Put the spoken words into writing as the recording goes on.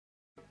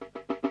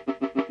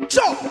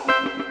Chop!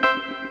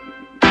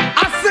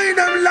 I see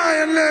them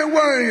lying lay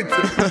wait.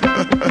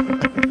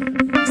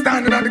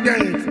 Standing at the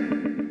gate.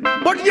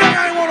 But yeah,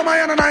 I want my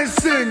hand and I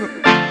sing.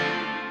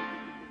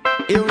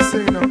 You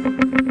sing now.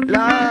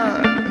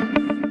 Lord.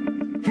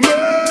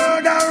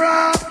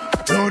 Murderer,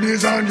 blood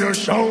is on your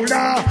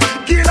shoulder.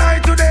 Kill I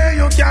today,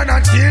 you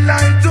cannot kill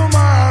I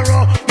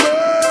tomorrow.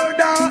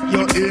 Murder,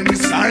 you're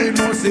inside,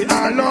 must see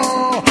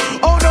Allah.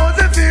 How does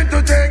it feel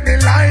to take the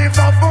life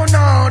of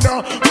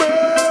another?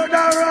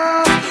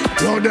 Murderer,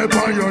 blood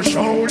upon your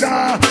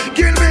shoulder.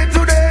 Kill me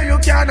today, you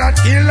cannot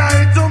kill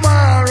I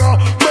tomorrow.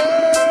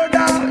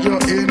 Murder,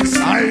 you're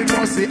inside,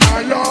 must see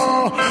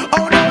Allah.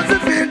 How does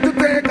it feel to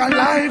take a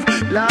life?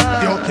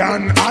 You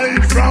can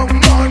hide from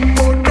man,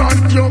 but not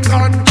your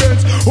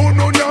conscience. Who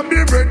know you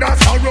be brother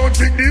sorrow,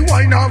 drink the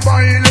wine of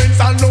violence.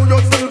 Allow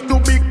yourself to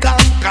be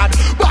conquered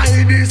by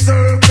the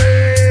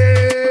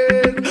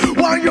serpent.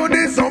 Why you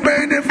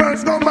disobey the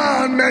first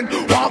commandment?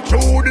 Walk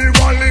through the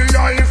valley,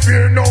 I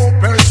fear no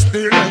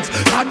pestilence.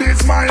 That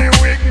is my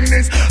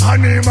weakness,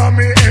 and him and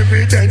me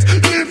evidence.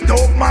 Lift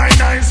up my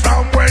eyes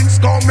from whence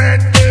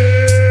cometh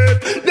death.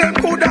 Them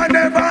coulda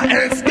never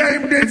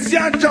escape this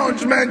your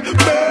judgment.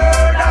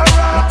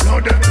 Murderer,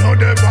 blood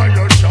upon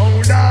your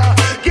shoulder.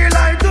 Kill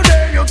I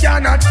today, you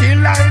cannot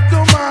kill I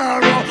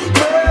tomorrow.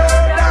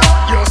 Murder,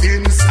 you're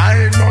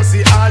inside, must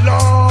see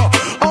Allah.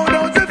 How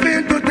does it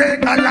feel to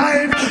take a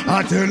life?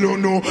 I tell you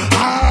no,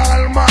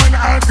 all man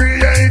are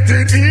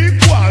created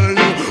equal.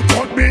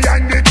 But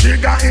behind the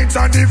trigger, it's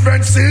a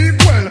different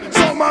sequel.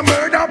 Some are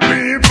murder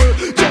people,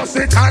 just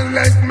a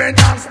collect men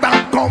and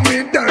stop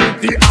coming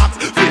dirty acts.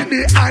 For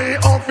the high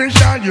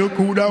official, you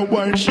coulda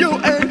wash your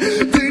head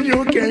till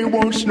you can't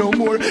wash no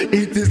more.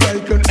 It is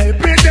like an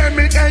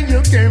epidemic and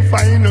you can't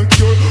find a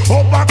cure.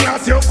 Upper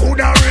class you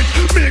coulda rich,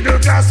 middle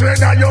class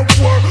whether you're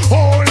poor.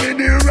 Only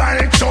the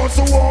righteous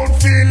won't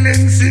feel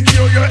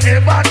insecure. You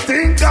ever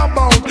think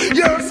about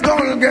your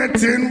skull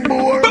getting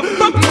bored?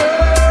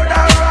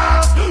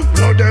 Murderer,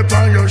 blood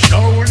upon your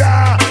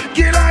shoulder.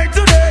 Kill I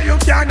today, you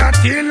cannot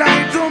kill I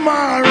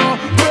tomorrow.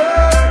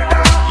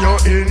 Murder,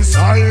 you're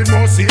inside,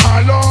 must see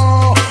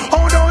Allah.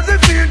 How does it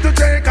feel to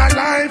take a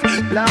life?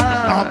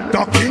 Stop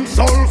talking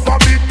sulfur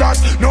bitters,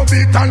 no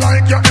bitter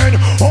like your head.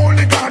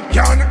 Only God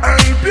can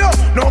help you.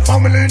 No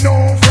family,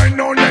 no friend,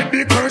 no let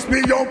the curse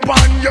be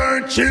upon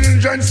your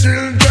children.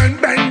 Children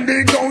bend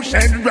the ghost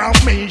and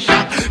round me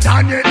shot.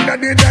 Daniel in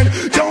the den,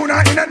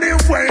 Jonah in the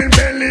whale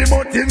belly,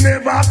 but he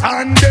never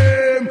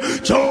condemn.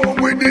 Job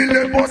with the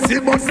leprosy,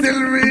 but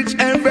still reach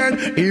heaven.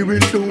 He will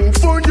do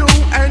for you,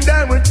 and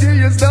I will tell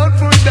you start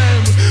for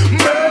them.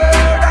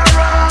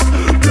 Murderer,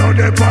 blood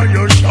upon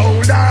your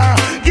shoulder.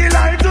 Kill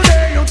I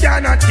today, you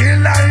cannot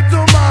kill I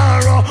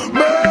tomorrow.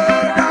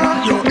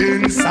 Murder, you're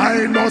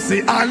inside, must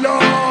see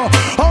Allah.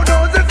 How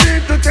does it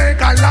feel to take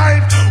a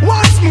life?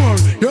 What's more,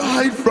 you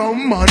hide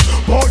from man,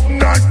 but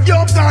not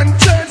your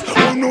conscience.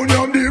 Oh no,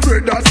 you're the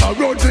brothers are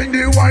rotting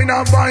the wine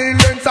of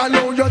violence.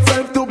 Allow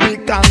yourself to be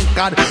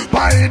conquered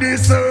by the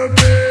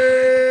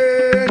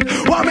serpent.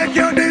 What make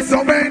you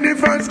disobey the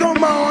first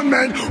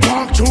commandment?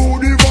 Walk through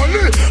the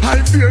valley,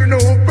 I fear no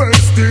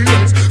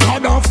pestilence.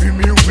 God of me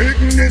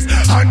weakness,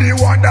 and the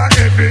wonder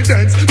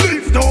evidence.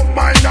 Lift up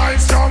my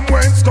eyes from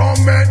whence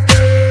cometh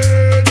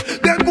death.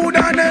 Them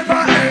coulda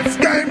never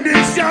escape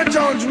this your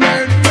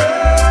judgment.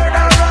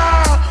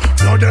 Murderer,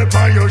 blood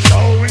upon your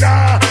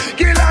shoulder.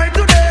 Kill I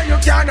today, you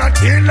cannot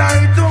kill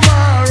I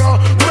tomorrow.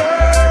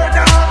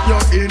 Murder,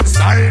 you're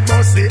inside,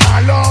 must see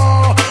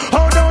Allah.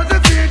 How does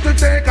it feel to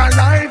take a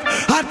life?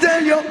 I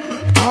tell you,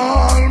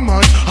 all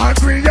man are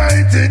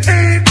created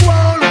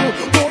equal.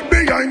 But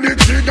behind the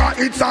trigger,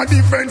 it's a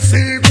different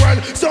sequel.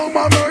 Some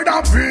are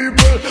murder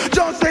people,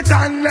 just sit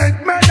and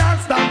let me not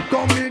stop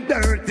coming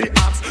dirty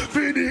acts.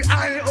 For the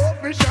high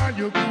official,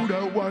 you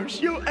coulda wash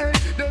your head.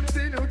 Them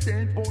say you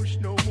can't push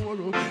no more.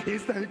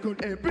 It's like an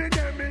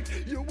epidemic,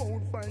 you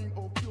won't find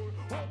up.